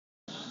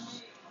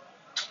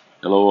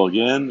Hello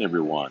again,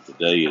 everyone.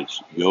 Today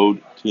is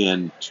Yod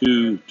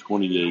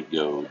 10/2/28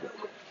 Yod,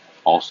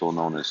 also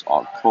known as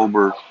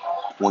October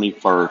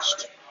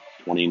 21st,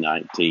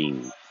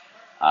 2019.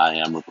 I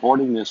am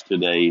recording this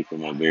today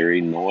from a very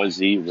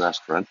noisy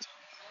restaurant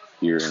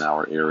here in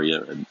our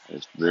area. And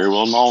it's very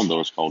well known,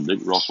 though. It's called Dick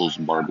Russell's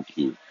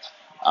Barbecue.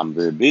 I'm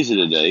very busy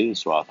today,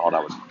 so I thought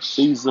I would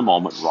seize the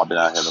moment. Robbie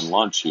and I are having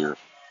lunch here.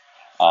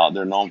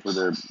 They're known for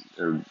their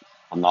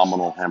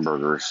phenomenal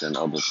hamburgers and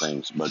other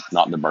things, but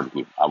not the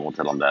barbecue. I won't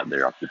tell them that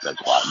there. I'll keep that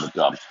quiet.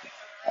 But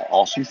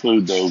awesome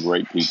food, though.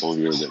 Great people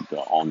here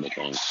that own the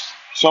thing.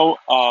 So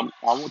I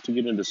want to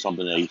get into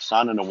something, a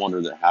sign and a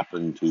wonder that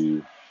happened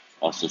to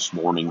us this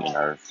morning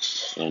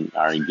in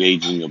our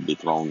engaging of the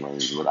throne room.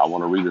 But I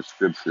want to read a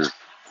scripture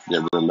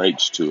that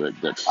relates to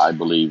it that I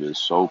believe is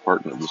so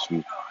pertinent. This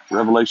is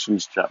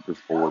Revelations chapter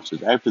 4. It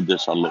says, "After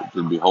this I looked,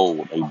 and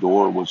behold, a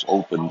door was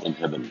opened in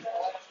heaven.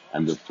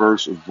 And the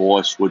first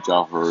voice which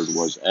I heard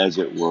was as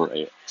it were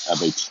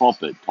of a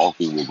trumpet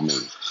talking with me,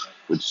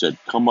 which said,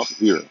 Come up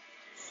here,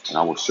 and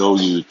I will show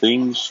you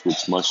things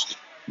which must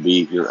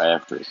be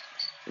hereafter.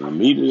 And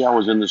immediately I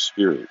was in the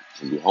Spirit,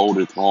 and behold,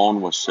 a throne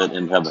was set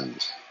in heaven,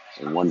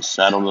 and one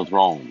sat on the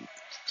throne.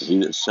 And he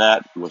that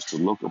sat was to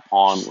look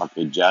upon like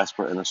a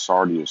jasper and a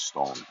sardius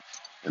stone.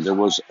 And there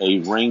was a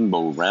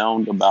rainbow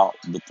round about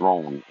the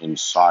throne in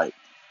sight,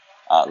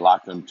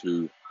 like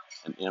unto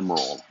an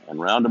emerald. And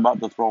round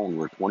about the throne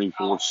were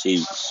 24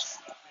 seats.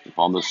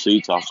 Upon the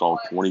seats I saw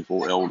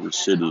 24 elders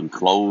sitting,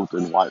 clothed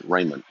in white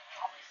raiment,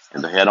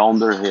 and they had on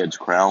their heads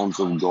crowns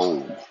of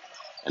gold.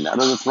 And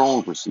out of the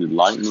throne proceeded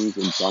lightnings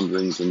and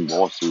thunderings and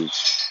voices.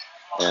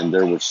 And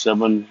there were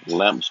 7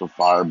 lamps of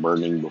fire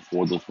burning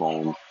before the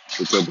throne,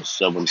 which are the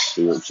 7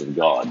 spirits of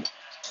God.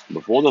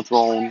 Before the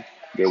throne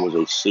there was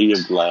a sea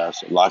of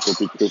glass like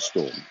unto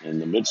crystal. In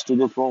the midst of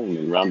the throne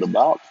and round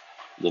about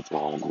the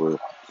throne were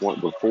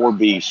the 4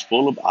 beasts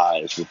full of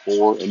eyes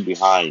before and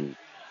behind.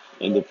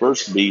 And the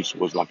first beast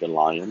was like a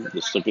lion,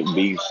 the second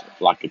beast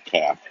like a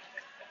calf.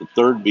 The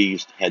third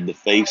beast had the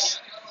face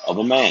of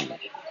a man,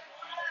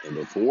 and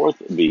the fourth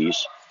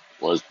beast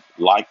was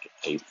like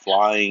a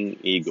flying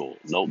eagle.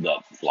 Note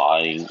that,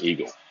 flying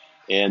eagle.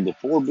 And the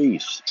 4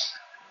 beasts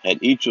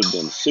had each of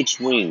them 6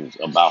 wings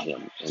about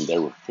him, and they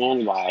were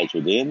full of eyes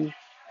within,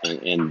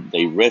 and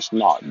they rest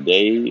not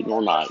day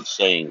nor night,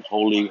 saying,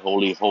 Holy,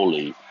 holy,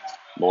 holy,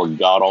 Lord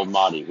God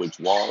Almighty, which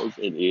was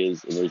and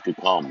is to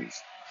come.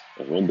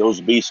 And when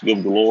those beasts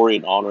give glory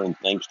and honor and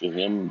thanks to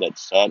him that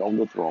sat on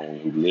the throne,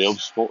 who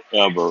lives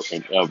forever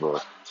and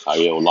ever,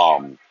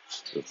 Haolam,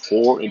 the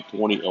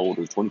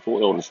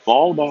 24 elders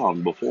fall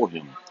down before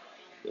him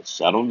that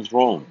sat on the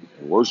throne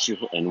and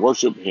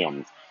worship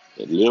him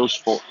that lives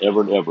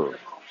forever and ever,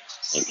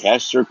 and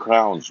cast their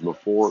crowns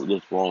before the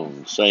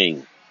throne,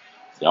 saying,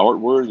 Thou art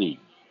worthy,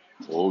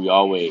 O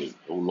Yahweh,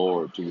 O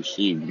Lord, to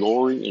receive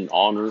glory and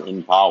honor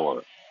and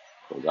power.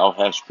 For thou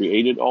hast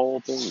created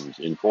all things,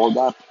 and for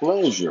thy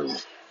pleasure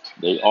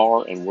they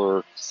are and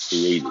were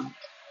created.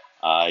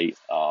 I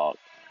uh,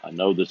 I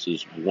know this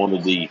is one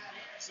of the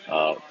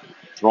uh,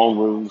 throne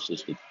rooms.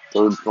 It's the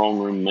third throne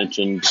room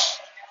mentioned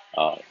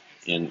uh,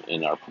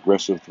 in our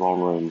progressive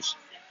throne rooms.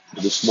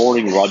 But this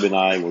morning, Rob and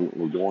I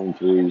were going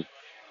through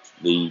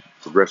the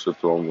progressive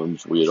throne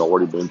rooms. We had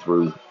already been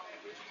through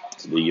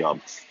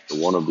the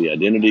one of the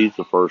identities,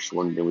 the first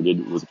one. Then we did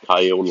it with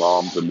Kaio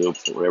Lam, to live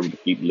forever, to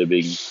keep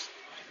living.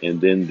 And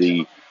then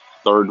the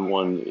third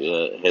one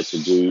has to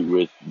do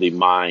with the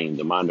mind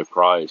of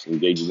Christ,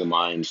 engaging the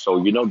mind. So,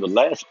 the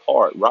last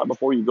part, right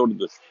before you go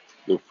to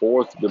the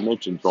fourth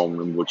dimension throne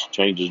room, which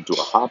changes into a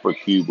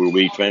hypercube where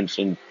we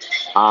transcend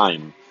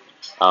time,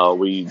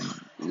 we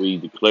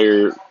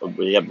declare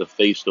we have the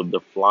face of the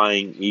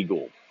flying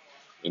eagle.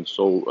 And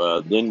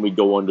so then we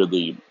go under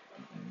the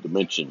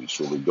dimensions.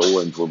 So we go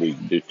in where we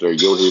declare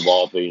Yod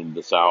Vav in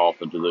the south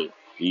and to the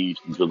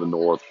east and to the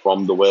north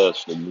from the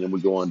west, and then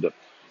we go into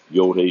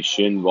Yod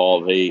Shin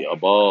Vav He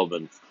above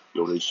and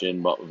Yod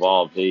Shin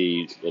Vav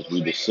He as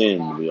we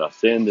descend. We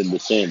ascend and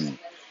descend.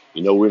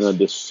 We're in a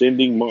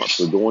descending month.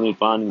 We're going and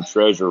finding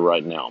treasure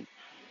right now.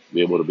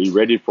 Be able to be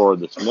ready for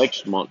this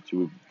next month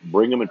to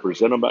bring them and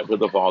present them back to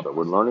the Father.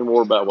 We're learning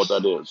more about what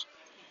that is.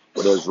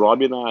 But as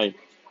Robbie and I,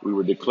 we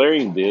were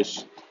declaring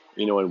this,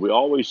 and we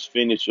always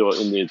finish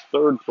in the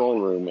third throne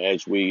room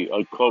as we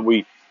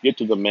get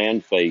to the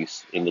man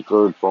face in the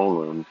third throne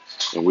room,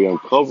 and we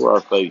uncover our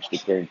face,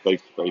 declaring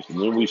face to face,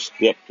 and then we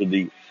step to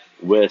the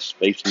west,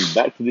 facing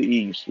back to the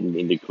east,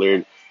 and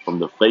declared from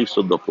the face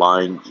of the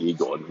flying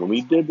eagle. And when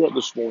we did that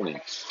this morning,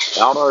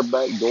 out our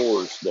back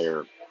doors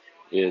there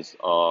is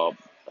a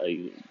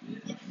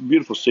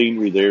beautiful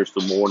scenery there. It's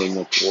the morning,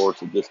 of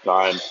course, at this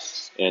time,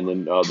 and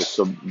then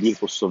the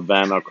beautiful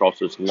savannah across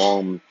this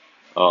long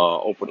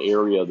open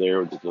area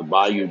there. There's a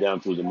bayou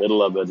down through the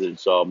middle of it.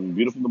 It's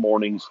beautiful in the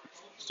mornings.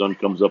 Sun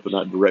comes up in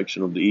that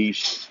direction of the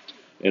east.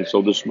 And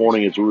so this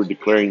morning, as we were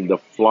declaring the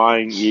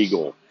flying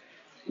eagle,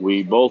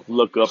 we both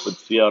look up and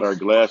see out our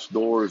glass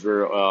doors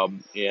there,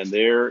 and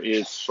there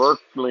is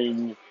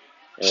circling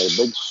a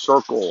big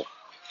circle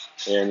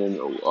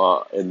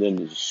and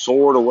then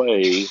soared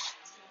away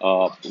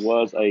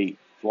was a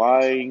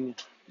flying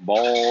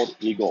bald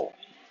eagle.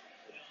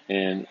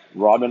 And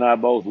Rob and I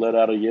both let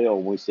out a yell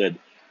and we said,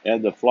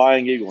 "And the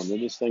flying eagle!" And then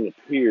this thing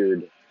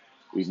appeared.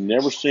 We've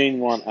never seen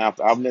one out.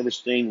 I've never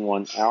seen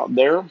one out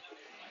there.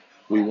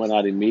 We went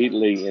out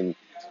immediately, and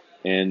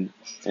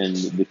and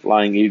the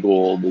flying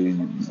eagle, the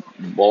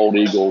bald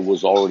eagle,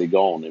 was already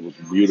gone. It was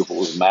beautiful. It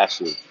was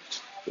massive.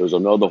 There was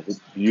another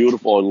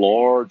beautiful,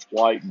 large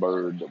white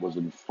bird that was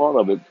in front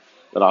of it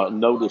that I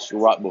noticed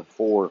right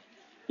before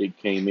it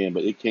came in.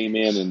 But it came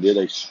in and did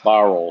a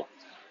spiral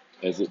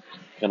as it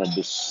kind of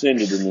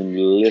descended and then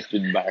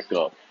lifted back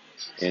up.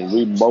 And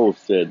we both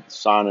said,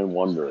 "Sign and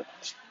wonder."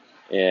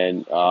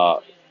 And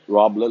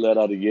Rob let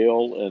out a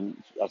yell,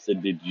 and I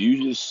said, "Did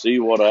you just see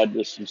what I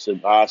just?" He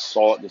said, "I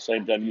saw it the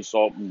same time you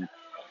saw it." And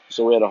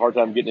so we had a hard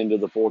time getting into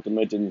the fourth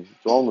dimension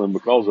throne room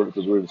because of it,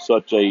 because we were in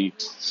such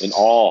in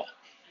awe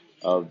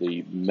of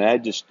the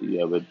majesty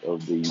of it,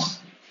 of the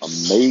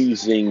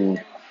amazing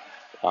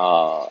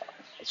uh,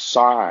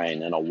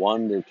 sign and a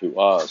wonder to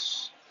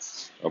us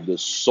of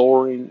this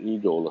soaring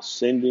eagle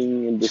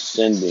ascending and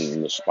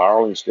descending the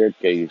spiraling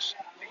staircase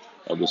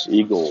of this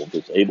eagle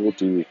that's able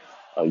to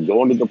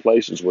go into the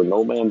places where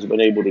no man's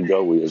been able to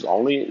go. It was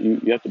only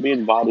you have to be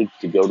invited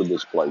to go to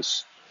this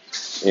place,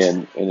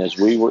 and as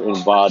we were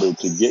invited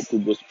to get to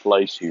this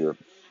place here,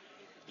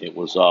 it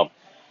was to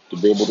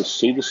be able to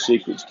see the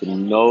secrets, to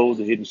know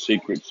the hidden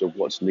secrets of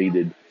what's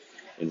needed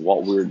and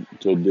what we're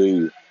to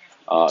do.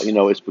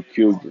 It's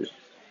peculiar,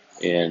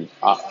 and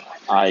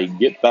I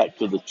get back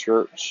to the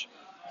church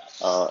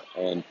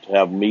and to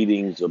have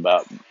meetings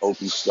about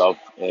open stuff,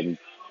 and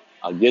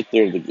I get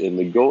there and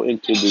we go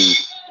into the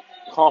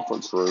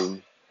conference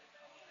room,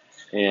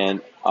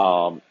 and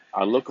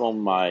I look on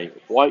my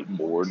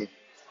whiteboard,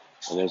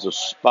 and there's a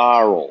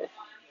spiral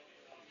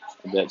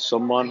that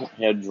someone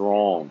had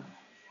drawn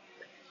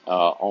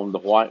on the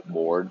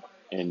whiteboard,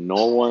 and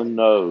no one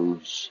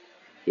knows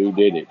who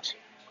did it.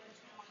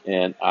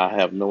 And I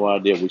have no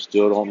idea. We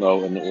still don't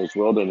know. And it was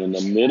well done. In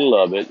the middle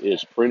of it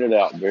is printed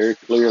out very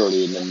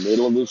clearly. In the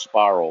middle of the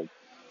spiral,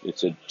 it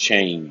said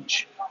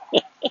change.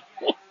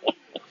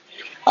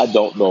 I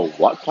don't know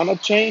what kind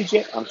of change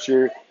yet. I'm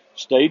sure.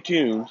 Stay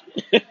tuned.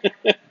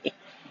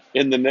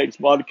 In the next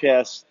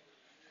podcast,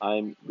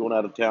 I'm going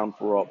out of town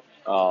for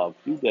a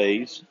few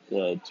days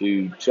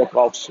to check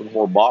off some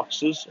more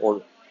boxes,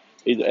 or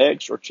either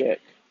X or check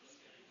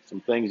some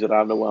things that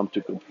I know I'm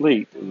to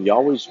complete. And you're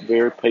always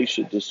very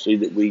patient to see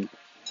that we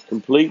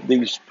complete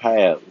these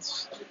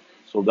paths.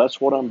 So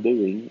that's what I'm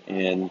doing,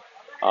 and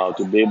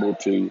to be able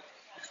to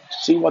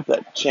see what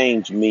that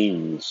change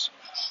means.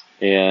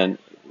 And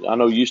I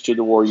know used to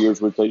the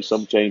warriors would think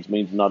some change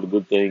means not a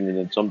good thing, and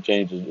then some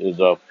change is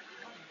a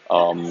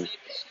um,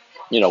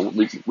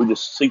 we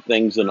just see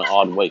things in an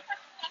odd way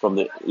from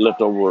the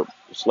leftover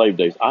slave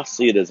days. I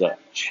see it as a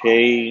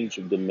change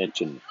of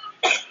dimension,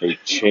 a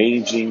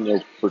changing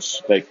of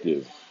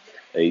perspective,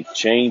 a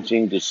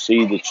changing to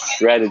see the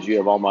strategy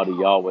of Almighty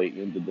Yahweh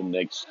into the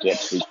next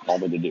steps He's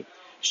called me to do.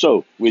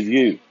 So, with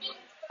you,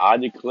 I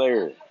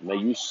declare, may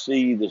you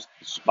see the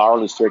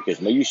spiraling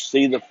staircase. May you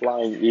see the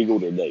flying eagle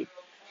today.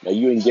 May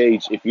you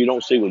engage. If you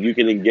don't see one, you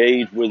can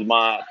engage with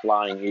my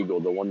flying eagle,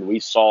 the one we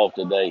saw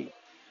today.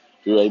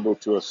 You're able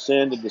to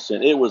ascend and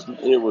descend. It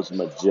was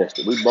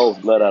majestic. We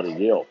both let out a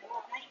yell,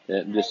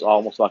 and just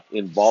almost like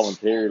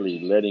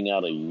involuntarily letting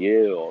out a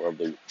yell of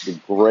the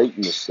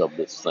greatness of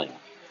this thing.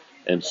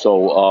 And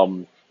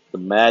so the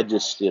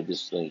majesty of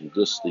this thing,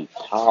 just the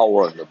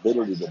power and the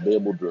ability to be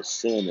able to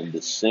ascend and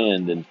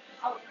descend, and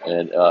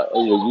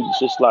it's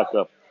just like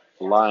a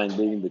lion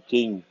being the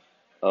king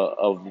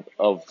of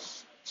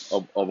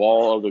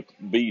all other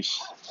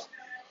beasts.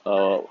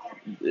 Uh,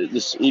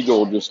 this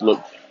eagle just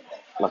looked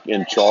like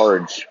in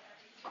charge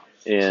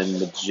and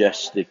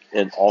majestic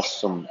and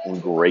awesome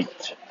and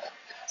great.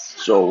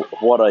 So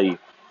what a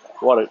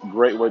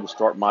great way to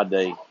start my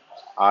day.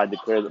 I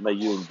declare that may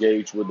you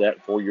engage with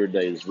that for your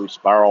day as we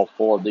spiral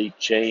for the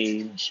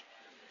change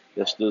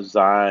that's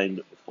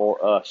designed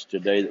for us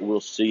today, that we'll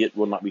see it,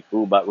 we'll not be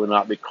fooled by it, we'll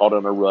not be caught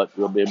in a rut,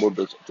 we'll be able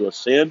to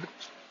ascend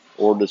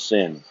or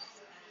descend.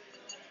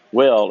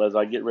 Well, as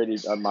I get ready,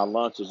 my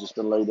lunch has just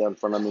been laid down in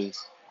front of me.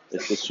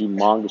 It's this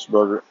humongous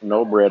burger,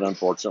 no bread,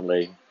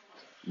 unfortunately,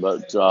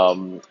 but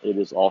it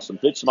is awesome.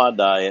 Fits my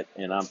diet,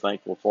 and I'm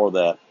thankful for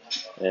that.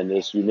 And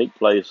this unique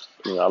place,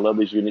 I love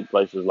these unique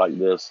places like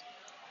this.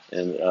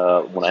 And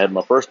when I had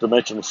my first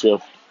dimensional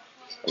shift,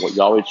 what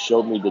Yahweh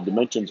showed me the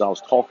dimensions, I was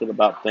talking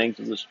about things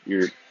of the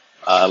spirit.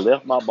 I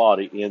left my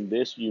body in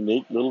this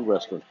unique little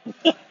restaurant.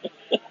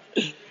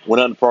 Went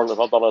out in the park, I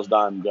thought I was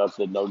dying. God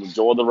said, "No,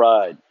 enjoy the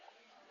ride."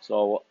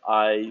 So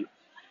I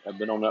have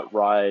been on that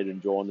ride,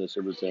 enjoying this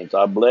ever since.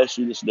 I bless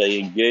you this day.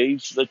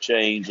 Engage the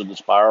change of the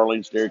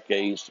spiraling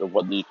staircase of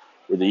where the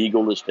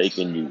eagle is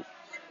taking you.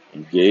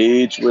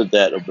 Engage with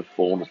that of the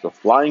fullness. The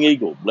flying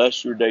eagle.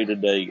 Bless your day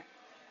today.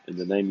 In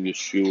the name of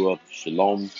Yeshua. Shalom.